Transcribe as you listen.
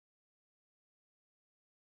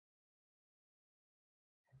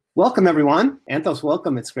Welcome, everyone. Anthos,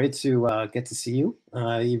 welcome. It's great to get to see you,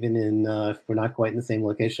 even if we're not quite in the same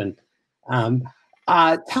location. Um,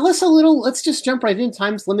 Tell us a little, let's just jump right in,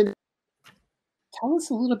 time's limited. Tell us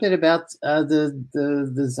a little bit about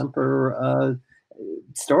the Zumper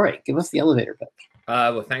story. Give us the elevator pitch.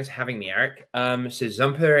 Well, thanks for having me, Eric. So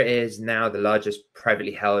Zumper is now the largest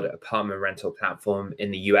privately held apartment rental platform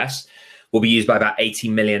in the US. Will be used by about 80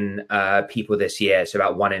 million people this year, so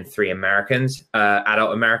about 1 in 3 Americans,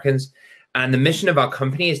 adult Americans. And the mission of our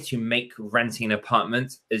company is to make renting an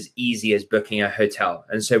apartment as easy as booking a hotel.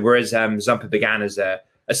 And so whereas Zumper began as a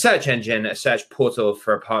search engine, a search portal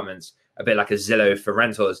for apartments, a bit like a Zillow for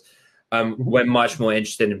rentals, we're much more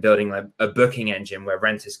interested in building a booking engine where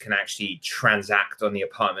renters can actually transact on the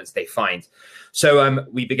apartments they find. So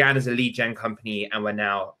we began as a lead gen company, and we're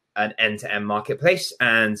now an end-to-end marketplace,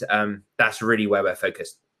 and that's really where we're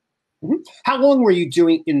focused. How long were you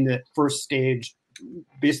doing in the first stage,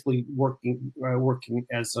 basically working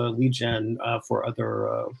as a lead gen for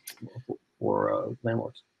other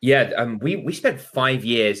landlords? Yeah, we spent 5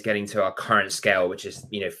 years getting to our current scale, which is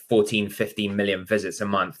 14, 15 million visits a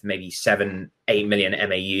month, maybe 7, 8 million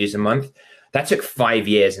MAUs a month. That took 5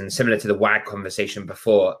 years, and similar to the WAG conversation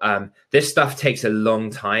before, this stuff takes a long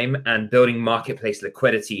time, and building marketplace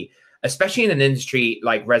liquidity, especially in an industry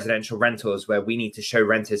like residential rentals, where we need to show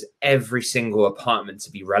renters every single apartment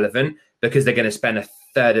to be relevant because they're going to spend a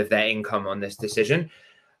third of their income on this decision.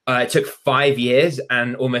 It took 5 years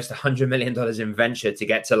and almost $100 million in venture to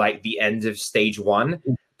get to like the end of stage one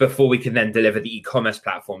before we could then deliver the e-commerce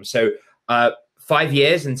platform. So 5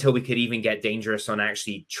 years until we could even get dangerous on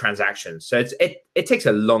actually transactions. So it takes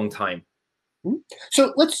a long time.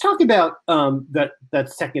 So let's talk about that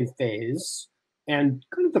second phase and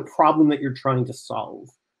kind of the problem that you're trying to solve.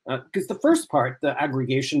 Because the first part, the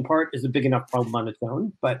aggregation part, is a big enough problem on its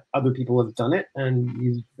own, but other people have done it, and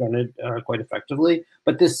you've done it quite effectively.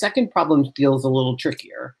 But the second problem feels a little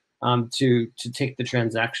trickier to take the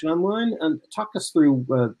transaction online. And talk us through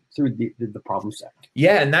the problem set.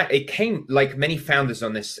 Yeah, and that it came, like many founders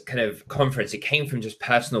on this kind of conference, it came from just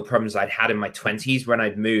personal problems I'd had in my 20s when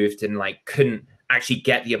I'd moved and like couldn't actually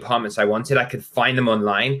get the apartments I wanted. I could find them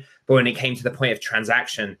online, but when it came to the point of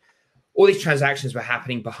transaction, all these transactions were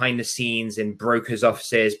happening behind the scenes in brokers'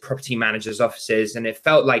 offices, property managers' offices. And it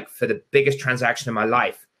felt like for the biggest transaction in my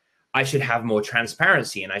life, I should have more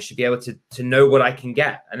transparency and I should be able to know what I can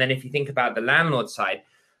get. And then if you think about the landlord side,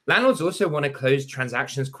 landlords also want to close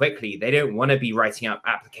transactions quickly. They don't want to be writing up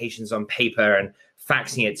applications on paper and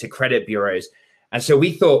faxing it to credit bureaus. And so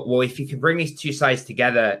we thought, well, if you can bring these two sides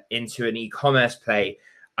together into an e-commerce play,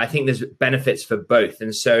 I think there's benefits for both.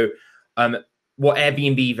 And so what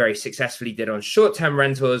Airbnb very successfully did on short-term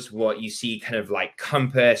rentals, what you see kind of like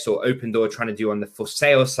Compass or Open Door trying to do on the for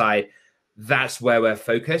sale side, that's where we're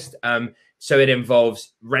focused. So it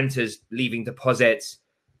involves renters leaving deposits,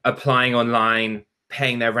 applying online,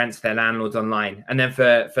 paying their rent to their landlords online. And then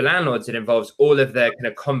for landlords, it involves all of the kind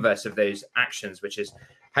of converse of those actions, which is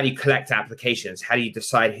how do you collect applications? How do you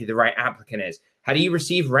decide who the right applicant is? How do you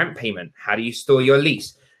receive rent payment? How do you store your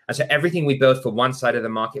lease? And so everything we build for one side of the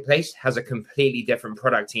marketplace has a completely different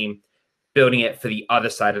product team building it for the other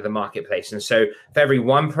side of the marketplace. And so for every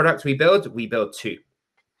one product we build two.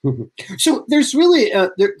 So there's really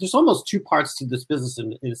there's almost two parts to this business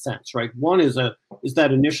in a sense, right? One is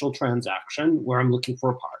that initial transaction where I'm looking for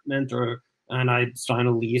an apartment and I sign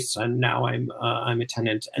a lease and now I'm a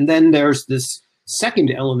tenant. And then there's this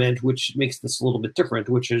second element which makes this a little bit different,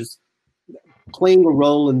 which is playing a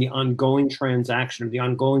role in the ongoing transaction, the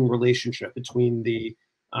ongoing relationship between the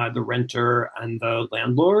renter and the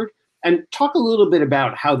landlord. And talk a little bit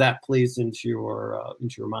about how that plays into your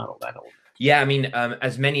model, that element. Yeah, I mean,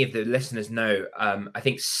 as many of the listeners know, I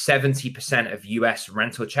think 70% of US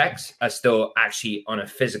rental checks are still actually on a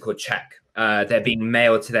physical check. They're being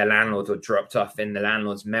mailed to their landlord or dropped off in the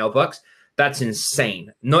landlord's mailbox. That's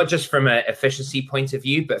insane, not just from an efficiency point of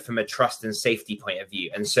view, but from a trust and safety point of view.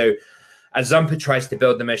 And so as Zumper tries to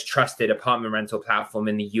build the most trusted apartment rental platform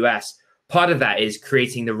in the US, part of that is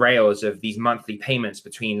creating the rails of these monthly payments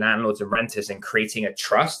between landlords and renters and creating a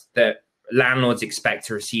trust that landlords expect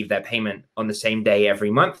to receive their payment on the same day every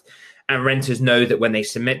month. And renters know that when they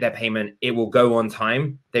submit their payment, it will go on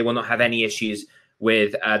time. They will not have any issues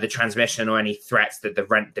with the transmission or any threats that the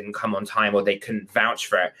rent didn't come on time or they couldn't vouch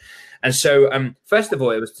for it. And so first of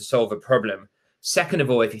all, it was to solve a problem. Second of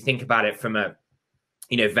all, if you think about it from a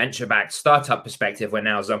venture-backed startup perspective, where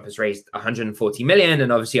now Zumper's raised 140 million,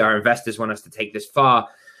 and obviously our investors want us to take this far,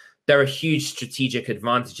 there are huge strategic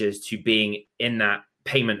advantages to being in that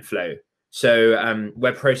payment flow. So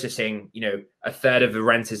we're processing, a third of the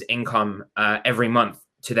renter's income every month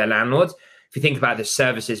to their landlords. If you think about the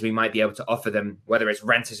services we might be able to offer them, whether it's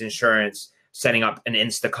renters insurance, setting up an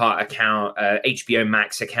Instacart account, HBO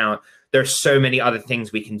Max account, there are so many other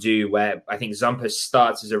things we can do where I think Zumper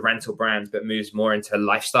starts as a rental brand, but moves more into a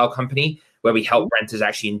lifestyle company where we help renters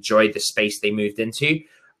actually enjoy the space they moved into.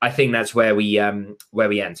 I think that's where we end.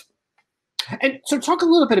 And so talk a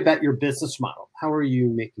little bit about your business model. How are you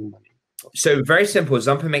making money? So very simple.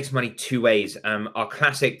 Zumper makes money two ways. Our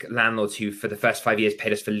classic landlords who for the first 5 years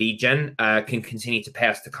paid us for lead gen can continue to pay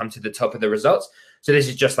us to come to the top of the results. So this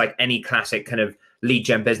is just like any classic kind of lead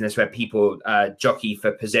gen business where people jockey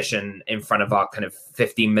for position in front of our kind of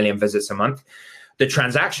 15 million visits a month. The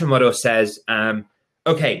transaction model says,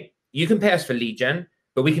 okay, you can pay us for lead gen,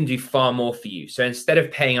 but we can do far more for you. So instead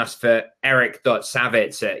of paying us for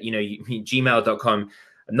eric.savitz at gmail.com,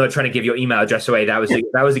 I'm not trying to give your email address away. That was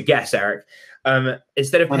a guess, Eric.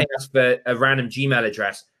 Instead of paying us for a random Gmail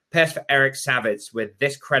address, pay us for Eric Savitz with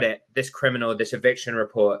this credit, this criminal, this eviction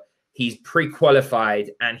report. He's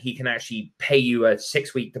pre-qualified and he can actually pay you a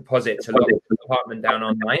 6-week deposit to lock the apartment down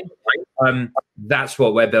online. That's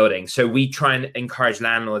what we're building. So we try and encourage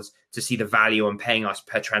landlords to see the value on paying us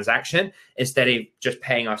per transaction instead of just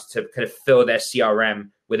paying us to kind of fill their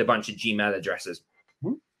CRM with a bunch of Gmail addresses.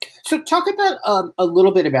 So talk about a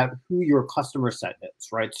little bit about who your customer set is,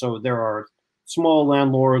 right? So there are small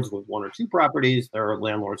landlords with 1 or 2 properties. There are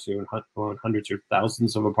landlords who own hundreds or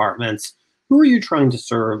thousands of apartments. Who are you trying to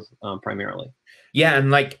serve primarily? Yeah, and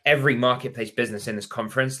like every marketplace business in this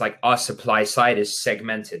conference, like our supply side is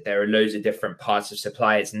segmented. There are loads of different parts of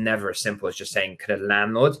supply. It's never as simple as just saying kind of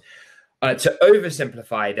landlords. To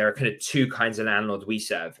oversimplify, there are kind of 2 kinds of landlords we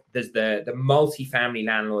serve. There's the multi-family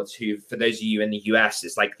landlords who, for those of you in the US,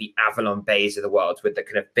 is like the Avalon Bays of the world with the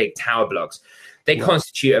kind of big tower blocks. They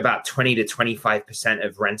constitute about 20 to 25%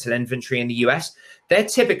 of rental inventory in the US. They're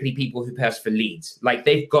typically people who pay us for leads. Like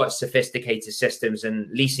they've got sophisticated systems and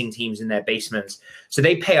leasing teams in their basements. So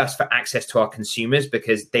they pay us for access to our consumers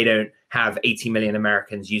because they don't have 80 million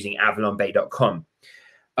Americans using avalonbay.com.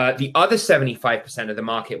 The other 75% of the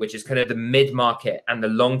market, which is kind of the mid-market and the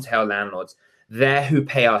long-tail landlords, they're who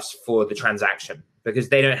pay us for the transaction because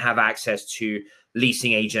they don't have access to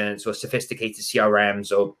leasing agents or sophisticated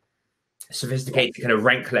CRMs or sophisticated kind of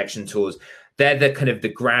rent collection tools. They're the kind of the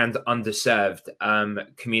grand underserved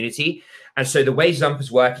community. And so the way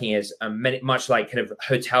Zumper's working is much like kind of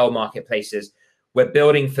hotel marketplaces, we're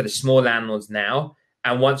building for the small landlords now.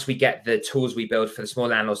 And once we get the tools we build for the small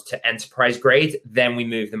landlords to enterprise grade, then we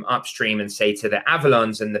move them upstream and say to the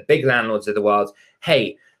Avalons and the big landlords of the world,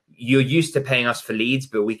 hey, you're used to paying us for leads,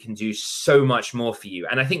 but we can do so much more for you.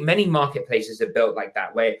 And I think many marketplaces are built like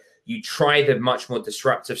that, where you try the much more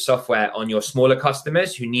disruptive software on your smaller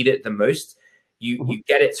customers who need it the most. You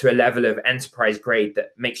get it to a level of enterprise grade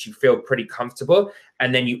that makes you feel pretty comfortable.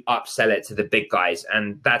 And then you upsell it to the big guys.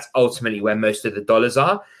 And that's ultimately where most of the dollars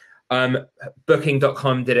are.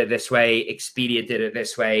 Booking.com did it this way. Expedia did it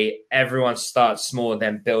this way. Everyone starts small,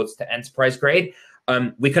 then builds to enterprise grade.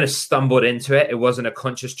 We kind of stumbled into it. It wasn't a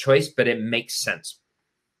conscious choice, but it makes sense.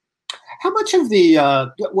 How much of the,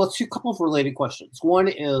 well, it's a couple of related questions. One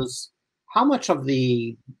is, how much of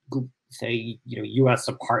the, say, U.S.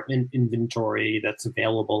 apartment inventory that's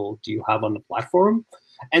available do you have on the platform?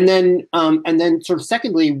 And then sort of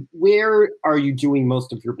secondly, where are you doing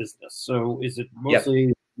most of your business? So is it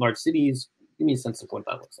mostly large cities? Give me a sense of what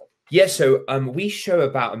that looks like. Yeah, so we show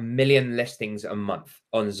about 1 million listings a month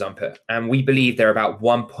on Zumper, and we believe there are about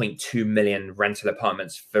 1.2 million rental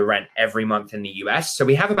apartments for rent every month in the US. So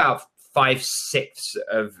we have about 5/6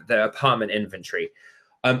 of the apartment inventory.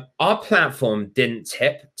 Our platform didn't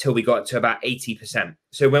tip till we got to about 80%.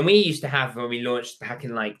 So when we launched back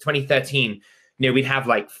in like 2013, we'd have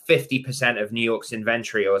like 50% of New York's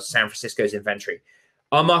inventory or San Francisco's inventory.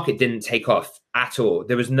 Our market didn't take off at all.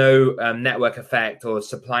 There was no network effect or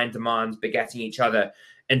supply and demand begetting each other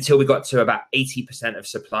until we got to about 80% of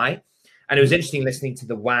supply. And it was interesting listening to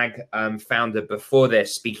the WAG founder before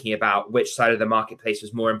this speaking about which side of the marketplace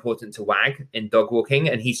was more important to WAG in dog walking.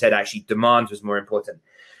 And he said actually demand was more important.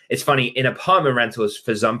 It's funny, in apartment rentals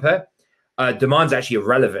for Zumper, demand's actually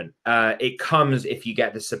irrelevant. It comes if you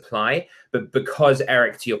get the supply. But because,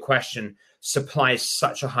 Eric, to your question, supply is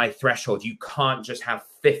such a high threshold, you can't just have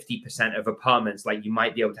 50% of apartments like you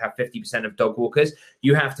might be able to have 50% of dog walkers.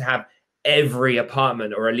 You have to have every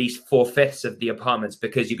apartment, or at least 4/5 of the apartments,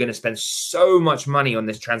 because you're going to spend so much money on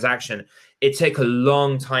this transaction. It takes a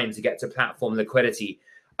long time to get to platform liquidity.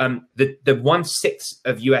 The 1/6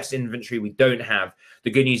 of US inventory we don't have. The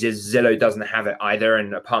good news is Zillow doesn't have it either,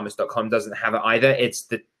 and apartments.com doesn't have it either. It's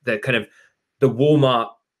the kind of the Walmart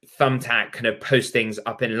thumbtack kind of postings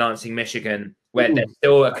up in Lansing, Michigan, where they're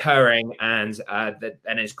still occurring, and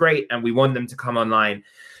it's great, and we want them to come online.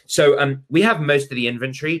 So we have most of the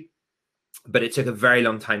inventory, but it took a very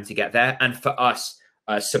long time to get there. And for us,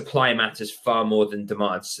 supply matters far more than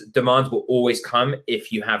demand. Demand will always come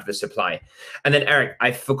if you have the supply. And then, Eric,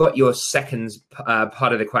 I forgot your second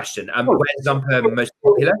part of the question. Where's Zumper most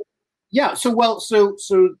popular? Yeah. So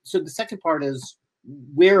the second part is,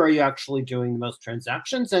 where are you actually doing the most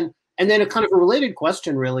transactions? And then a kind of a related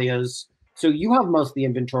question really is, so you have most of the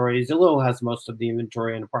inventory. Zillow has most of the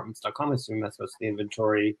inventory, and Apartments.com, I assume that's most of the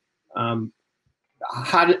inventory.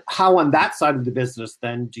 How on that side of the business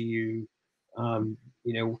then do you,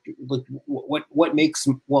 what makes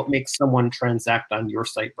someone transact on your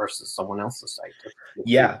site versus someone else's site?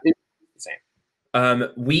 Yeah.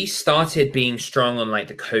 We started being strong on like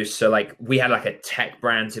the coast. So like we had like a tech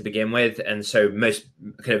brand to begin with. And so most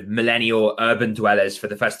kind of millennial urban dwellers for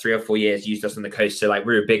the first 3 or 4 years used us on the coast. So like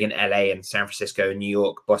we were big in LA and San Francisco, New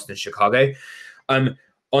York, Boston, Chicago. On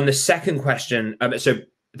the second question, so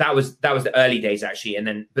that was the early days actually. And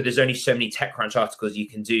then, but there's only so many TechCrunch articles you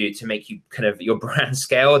can do to make you kind of your brand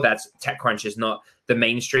scale. That's TechCrunch is not the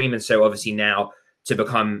mainstream. And so obviously now, to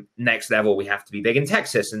become next level, we have to be big in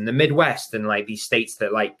Texas and the Midwest and like these states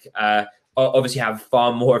that like obviously have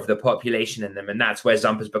far more of the population in them. And that's where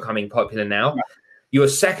Zumper's becoming popular now. Yeah. Your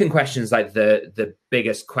second question is like the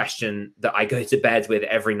biggest question that I go to bed with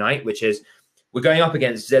every night, which is we're going up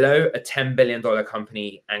against Zillow, a $10 billion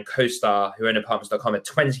company, and CoStar, who own Apartments.com, a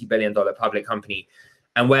 $20 billion public company.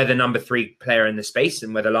 And we're the number 3 player in the space,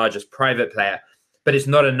 and we're the largest private player. But it's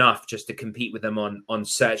not enough just to compete with them on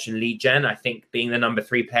search and lead gen. I think being the number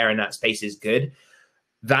 3 player in that space is good.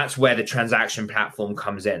 That's where the transaction platform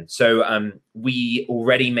comes in. So we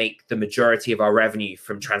already make the majority of our revenue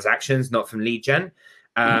from transactions, not from lead gen,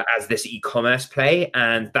 as this e-commerce play.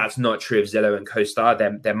 And that's not true of Zillow and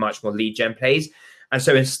CoStar. They're much more lead gen plays. And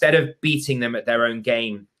so instead of beating them at their own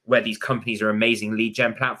game, where these companies are amazing lead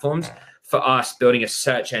gen platforms, for us, building a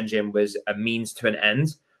search engine was a means to an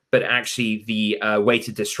end. But actually the way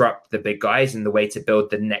to disrupt the big guys and the way to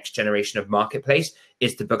build the next generation of marketplace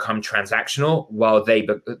is to become transactional while they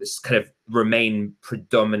kind of remain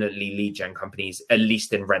predominantly lead gen companies, at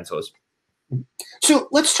least in rentals. So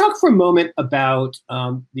let's talk for a moment about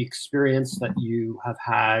the experience that you have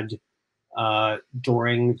had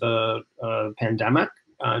during the pandemic,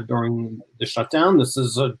 during the shutdown. This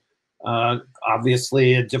is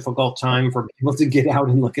obviously a difficult time for people to get out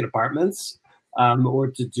and look at apartments. Or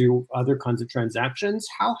to do other kinds of transactions.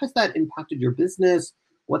 How has that impacted your business?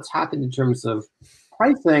 What's happened in terms of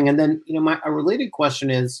pricing? And then, a related question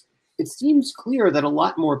is, it seems clear that a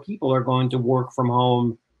lot more people are going to work from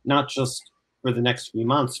home, not just for the next few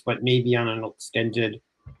months, but maybe on an extended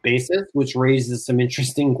basis, which raises some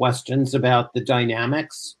interesting questions about the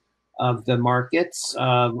dynamics of the markets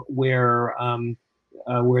where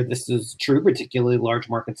this is true, particularly large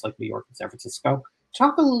markets like New York and San Francisco.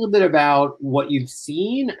 Talk a little bit about what you've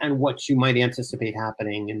seen and what you might anticipate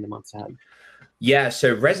happening in the months ahead. Yeah,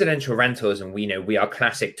 so residential rentals, and we are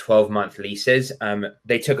classic 12-month leases.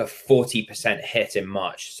 They took a 40% hit in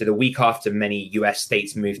March. So the week after many US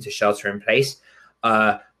states moved to shelter in place,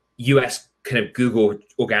 US kind of Google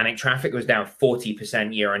organic traffic was down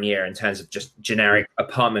 40% year on year in terms of just generic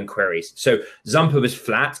apartment queries. So Zumper was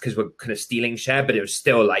flat because we're kind of stealing share, but it was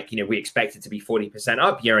still like, we expected to be 40%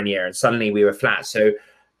 up year on year, and suddenly we were flat. So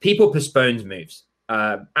people postponed moves.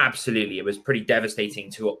 Absolutely. It was pretty devastating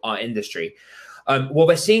to our industry. What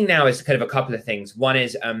we're seeing now is kind of a couple of things. One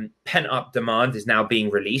is pent up demand is now being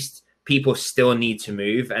released. People still need to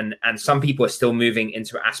move, and some people are still moving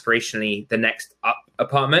into aspirationally the next up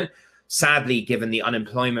apartment. Sadly, given the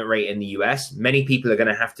unemployment rate in the US, many people are going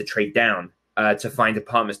to have to trade down to find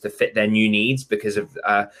apartments to fit their new needs because of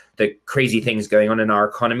the crazy things going on in our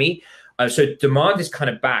economy. So demand is kind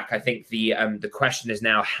of back. I think the question is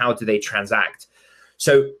now, how do they transact?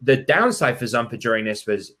 So the downside for Zumper during this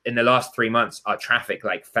was, in the last 3 months, our traffic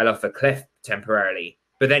like fell off a cliff temporarily.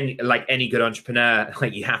 But then, like any good entrepreneur,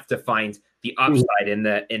 like you have to find the upside in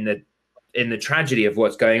the tragedy of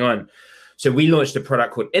what's going on. So we launched a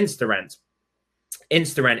product called InstaRent.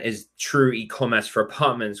 InstaRent is true e-commerce for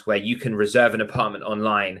apartments, where you can reserve an apartment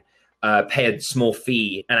online, pay a small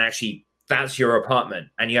fee, and actually that's your apartment.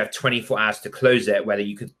 And you have 24 hours to close it, whether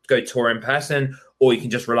you could go tour in person or you can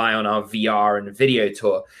just rely on our VR and video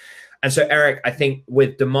tour. And so, Eric, I think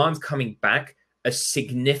with demand coming back, a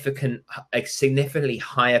significantly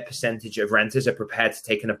higher percentage of renters are prepared to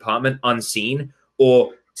take an apartment unseen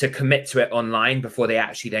or to commit to it online before they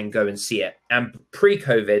actually then go and see it. And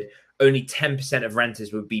pre-COVID, only 10% of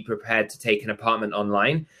renters would be prepared to take an apartment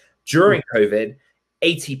online. During COVID,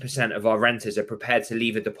 80% of our renters are prepared to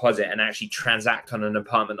leave a deposit and actually transact on an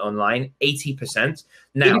apartment online. 80%.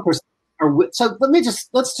 Now, 80% so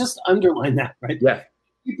let's just underline that, right? Yeah.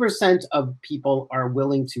 80% of people are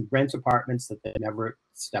willing to rent apartments that they never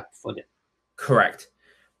stepped foot in. Correct.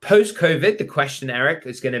 Post-COVID, the question, Eric,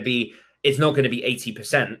 is going to be, it's not going to be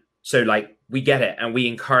 80%. So like, we get it. And we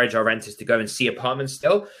encourage our renters to go and see apartments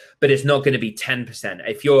still, but it's not going to be 10%.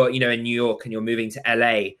 If you're, in New York and you're moving to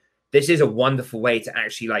LA, this is a wonderful way to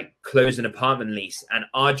actually like close an apartment lease. And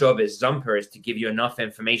our job as Zumper is to give you enough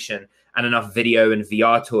information and enough video and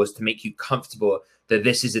VR tours to make you comfortable that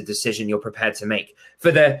this is a decision you're prepared to make.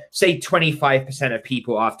 For the, say, 25% of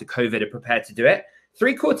people after COVID are prepared to do it,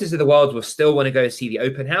 3/4 of the world will still want to go see the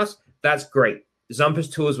open house. That's great. Zumper's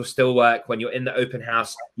tools will still work. When you're in the open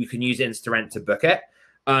house, you can use InstaRent to book it.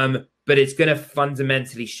 But it's going to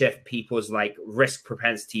fundamentally shift people's like risk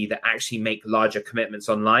propensity that actually make larger commitments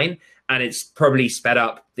online. And it's probably sped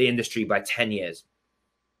up the industry by 10 years.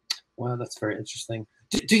 Wow, that's very interesting.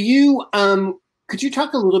 Do you, could you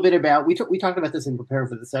talk a little bit about, we talked about this in preparing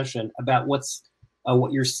for the session, about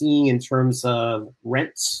what you're seeing in terms of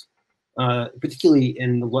rents, particularly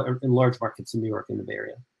in large markets in New York and the Bay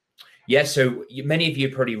Area? Yeah, so many of you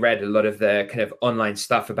probably read a lot of the kind of online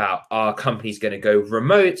stuff about, are companies going to go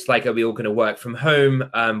remote? Like, are we all going to work from home?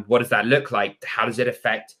 What does that look like? How does it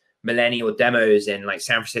affect millennial demos in like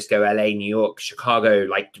San Francisco, LA, New York, Chicago?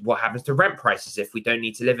 Like, what happens to rent prices if we don't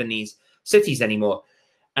need to live in these cities anymore?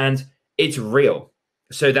 And it's real.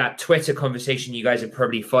 So that Twitter conversation you guys have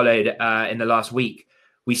probably followed in the last week,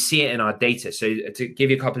 we see it in our data. So to give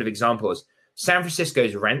you a couple of examples, San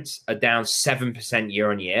Francisco's rents are down 7%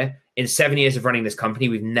 year on year. In 7 years of running this company,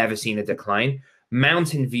 we've never seen a decline.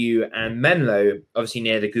 Mountain View and Menlo, obviously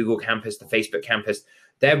near the Google campus, the Facebook campus,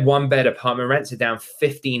 their one-bed apartment rents are down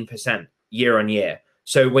 15% year on year.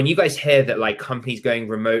 So when you guys hear that like companies going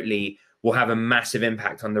remotely will have a massive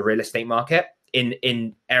impact on the real estate market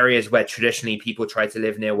in areas where traditionally people try to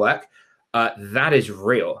live near work, that is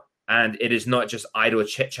real. And it is not just idle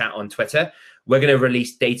chit-chat on Twitter. We're going to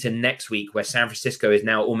release data next week where San Francisco is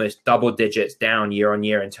now almost double digits down year on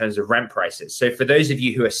year in terms of rent prices. So for those of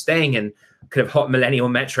you who are staying in kind of hot millennial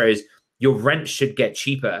metros, your rent should get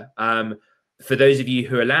cheaper. For those of you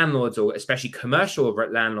who are landlords, or especially commercial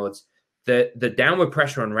landlords, the downward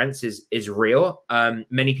pressure on rents is real.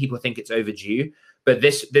 Many people think it's overdue, but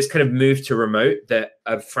this kind of move to remote that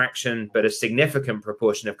a fraction, but a significant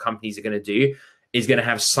proportion of companies are going to do is going to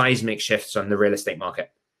have seismic shifts on the real estate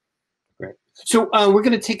market. Great. So we're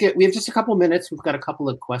going to take it. We have just a couple of minutes. We've got a couple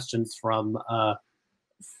of questions from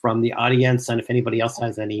the audience, and if anybody else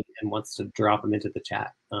has any and wants to drop them into the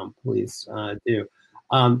chat, please do.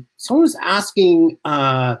 Someone was asking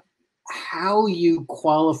how you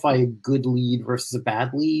qualify a good lead versus a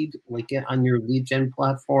bad lead, like on your lead gen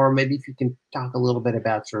platform. Maybe if you can talk a little bit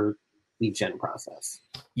about your lead gen process.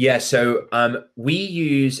 Yeah, so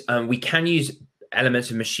we can use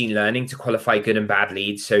elements of machine learning to qualify good and bad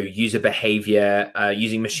leads. So user behavior,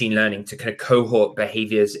 using machine learning to kind of cohort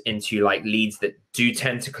behaviors into like leads that do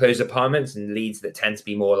tend to close apartments and leads that tend to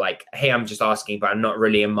be more like, hey, I'm just asking, but I'm not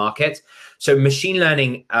really in market. So machine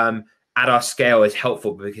learning at our scale is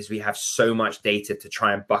helpful because we have so much data to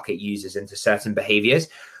try and bucket users into certain behaviors.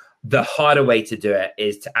 The harder way to do it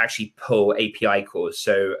is to actually pull API calls.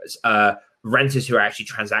 So renters who are actually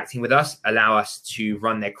transacting with us allow us to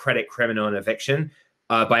run their credit, criminal, and eviction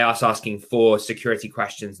by us asking 4 security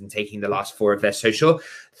questions and taking the last 4 of their social.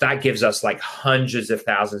 That gives us like hundreds of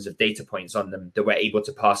thousands of data points on them that we're able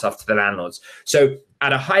to pass off to the landlords. So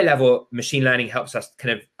at a high level, machine learning helps us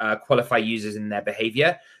kind of qualify users in their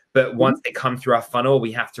behavior. But once they come through our funnel,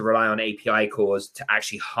 we have to rely on API calls to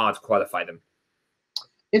actually hard qualify them.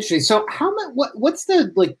 Interesting. So what's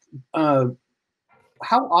the like,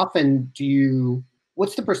 how often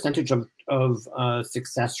what's the percentage of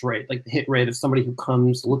success rate, like the hit rate of somebody who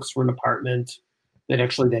comes, looks for an apartment that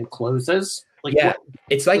actually then closes? Like, yeah,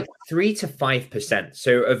 it's like 3 to 5%.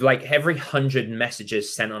 So of like every 100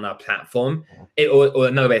 messages sent on our platform, or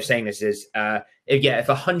another way of saying this is, if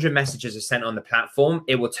 100 messages are sent on the platform,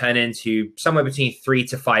 it will turn into somewhere between 3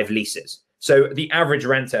 to 5 leases. So the average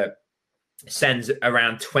renter sends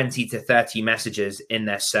around 20 to 30 messages in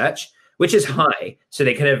their search, which is high. So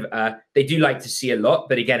they kind of, they do like to see a lot,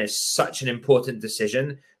 but again, it's such an important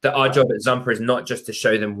decision that our job at Zumper is not just to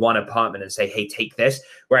show them one apartment and say, hey, take this.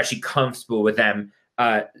 We're actually comfortable with them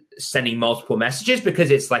sending multiple messages because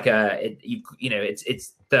it's like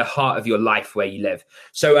it's the heart of your life where you live.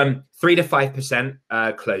 So 3 to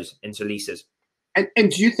 5% close into leases.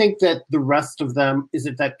 And do you think that the rest of them, is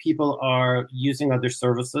it that people are using other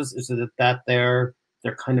services? Is it that they're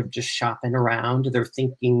they're kind of just shopping around. They're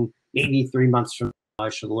thinking maybe 3 months from now I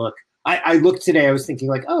should look. I looked today. I was thinking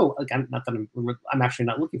like, oh, like not that I'm actually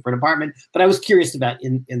not looking for an apartment, but I was curious about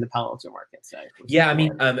in the Palo Alto market. So yeah, I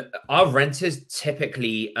mean, our renters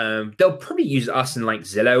typically they'll probably use us and like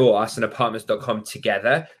Zillow or us and apartments.com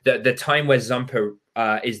together. The time where Zumper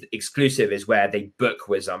is exclusive is where they book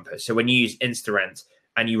with Zumper. So when you use InstaRent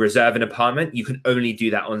and you reserve an apartment, you can only do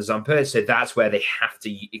that on Zumper. So that's where they have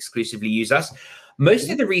to exclusively use us. Most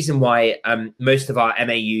of the reason why most of our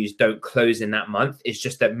MAUs don't close in that month is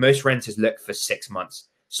just that most renters look for 6 months.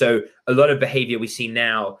 So a lot of behavior we see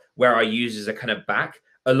now where our users are kind of back,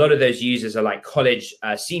 a lot of those users are like college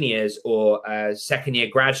seniors or second year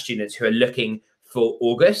grad students who are looking for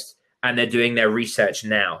August, and they're doing their research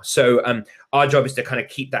now. So our job is to kind of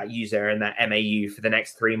keep that user and that MAU for the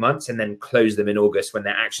next 3 months and then close them in August when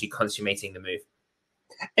they're actually consummating the move.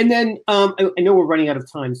 And then I know we're running out of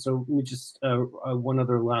time, so let me just one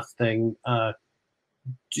other last thing. Are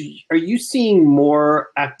you seeing more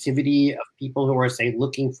activity of people who are, say,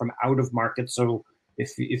 looking from out of market? So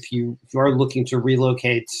if you are looking to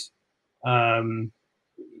relocate, that's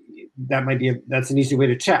an easy way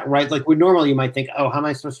to chat, right? Like normally you might think, oh, how am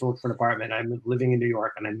I supposed to look for an apartment? I'm living in New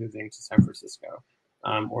York and I'm moving to San Francisco,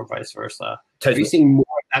 or vice versa. Totally. Are you seeing more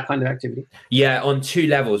of that kind of activity? Yeah, on 2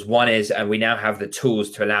 levels. One is we now have the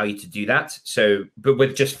tools to allow you to do that. So, but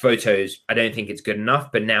with just photos, I don't think it's good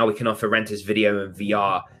enough. But now we can offer renters video and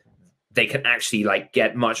VR. They can actually like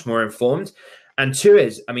get much more informed. And 2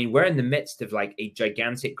 is, I mean, we're in the midst of like a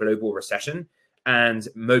gigantic global recession. And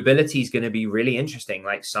mobility is going to be really interesting.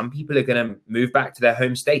 Like some people are going to move back to their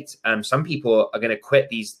home state. Some people are going to quit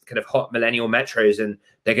these kind of hot millennial metros and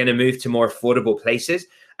they're going to move to more affordable places.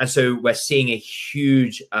 And so we're seeing a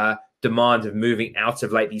huge demand of moving out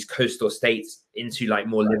of like these coastal states into like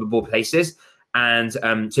more livable places. And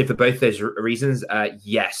so for both those reasons,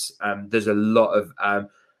 yes, there's a lot of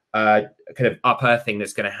kind of upearthing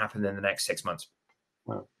that's going to happen in the next 6 months.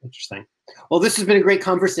 Wow, interesting. Well, this has been a great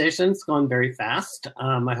conversation. It's gone very fast.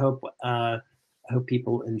 I hope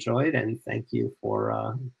people enjoyed, and thank you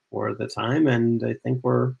for the time. And I think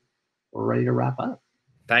we're ready to wrap up.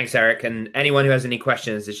 Thanks, Eric. And anyone who has any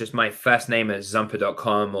questions, it's just my first name at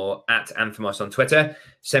zumper.com or at Anthemos on Twitter.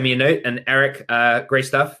 Send me a note. And Eric, great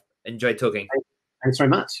stuff. Enjoyed talking. Thanks very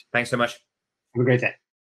much. Thanks so much. Have a great day.